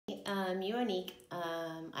Unique.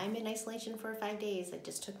 I'm in isolation for 5 days. I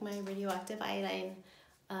just took my radioactive iodine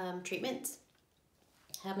treatment.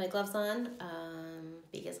 Have my gloves on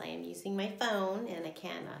because I am using my phone and I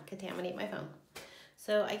cannot contaminate my phone.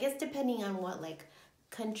 So I guess depending on what like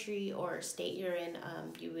country or state you're in,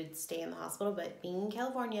 you would stay in the hospital. But being in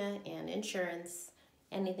California and insurance,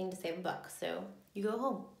 anything to save a buck. So you go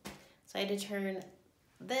home. So I had to turn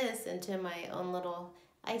this into my own little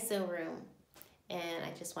ISO room. And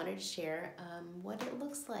I just wanted to share what it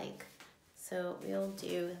looks like. So we'll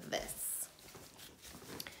do this.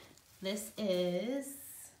 This is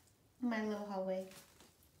my little hallway.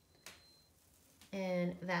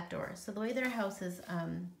 And that door. So the way their house is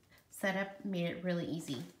set up made it really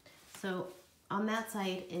easy. So on that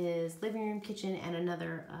side is living room, kitchen, and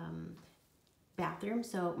another bathroom.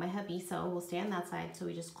 So my hubby will stay on that side. So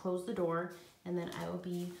we just close the door, and then I will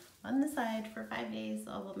be on the side for 5 days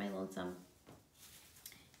all of my lonesome.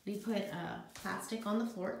 We put plastic on the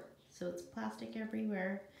floor, so it's plastic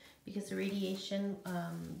everywhere because the radiation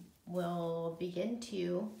will begin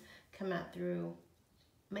to come out through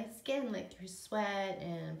my skin, like through sweat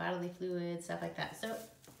and bodily fluids, stuff like that. So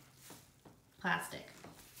plastic.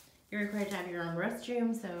 You're required to have your own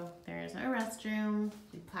restroom, so there's our restroom.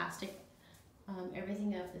 We plastic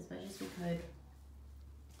everything up as much as we could.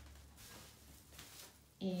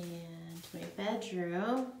 And my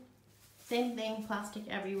bedroom, same thing, plastic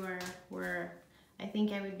everywhere where I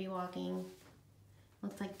think I would be walking.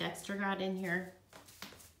 Looks like Dexter got in here.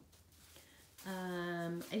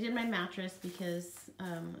 I did my mattress because,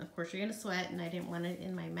 of course, you're gonna sweat, and I didn't want it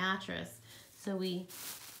in my mattress. So we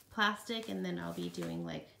plastic, and then I'll be doing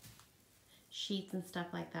like sheets and stuff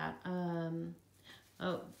like that.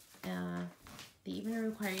 They even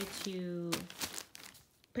require you to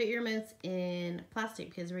put your remotes in plastic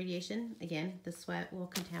because radiation, again, the sweat will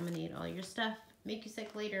contaminate all your stuff, make you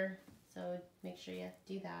sick later. So make sure you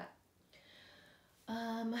do that.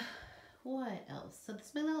 What else? So this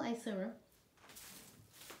is my little ISO room.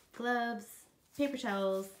 Gloves, paper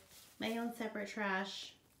towels, my own separate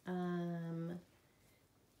trash.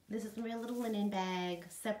 This is my little linen bag,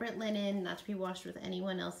 separate linen, not to be washed with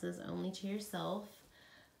anyone else's, only to yourself.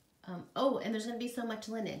 Oh, and there's gonna be so much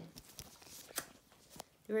linen.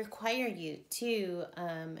 They require you to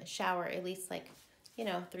shower at least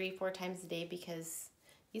 3-4 times a day because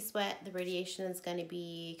you sweat, the radiation is going to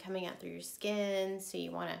be coming out through your skin, so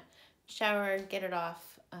you want to shower, get it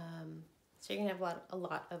off. So you're going to have a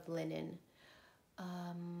lot of linen.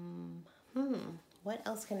 What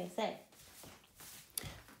else can I say?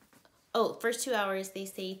 Oh, first 2 hours they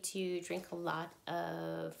say to drink a lot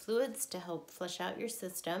of fluids to help flush out your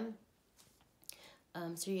system.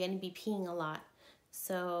 So you're going to be peeing a lot.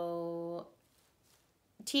 So,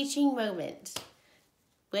 teaching moment.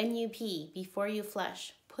 When you pee, before you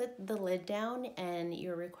flush, put the lid down, and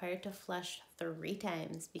you're required to flush 3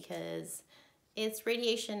 times because it's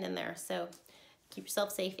radiation in there. So keep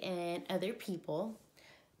yourself safe and other people.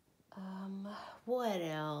 What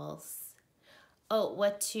else? Oh,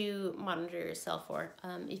 what to monitor yourself for.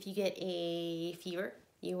 If you get a fever,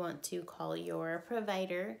 you want to call your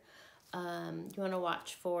provider. You want to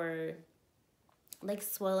watch for like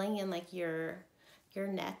swelling in like your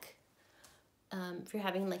neck. If you're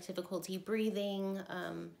having like difficulty breathing,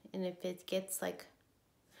 and if it gets like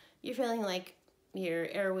you're feeling like your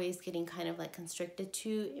airways getting kind of like constricted,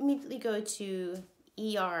 to immediately go to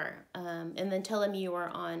ER, and then tell them you are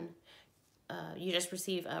on you just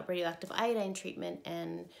received a radioactive iodine treatment,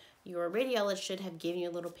 and your radiologist should have given you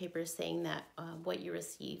a little paper saying that what you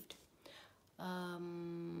received.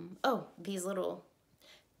 Oh, these little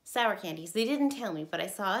sour candies. They didn't tell me, but I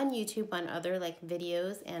saw on YouTube on other like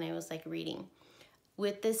videos, and I was like reading.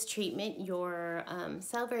 With this treatment, your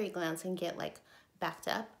salivary glands can get like backed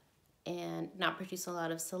up and not produce a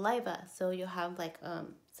lot of saliva. So you'll have like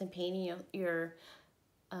some pain in your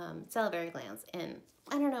salivary glands. And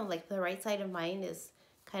I don't know, like the right side of mine is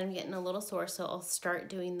kind of getting a little sore. So I'll start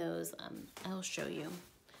doing those. I'll show you.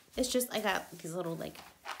 It's just, I got these little like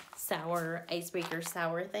sour, icebreaker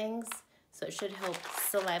sour things. So it should help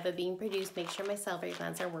saliva being produced, make sure my salivary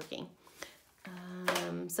glands are working.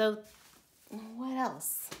 So what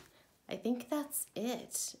else? I think that's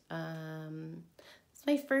it. It's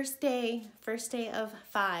my first day of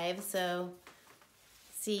 5. So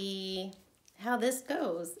see how this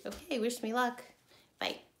goes. Okay, wish me luck.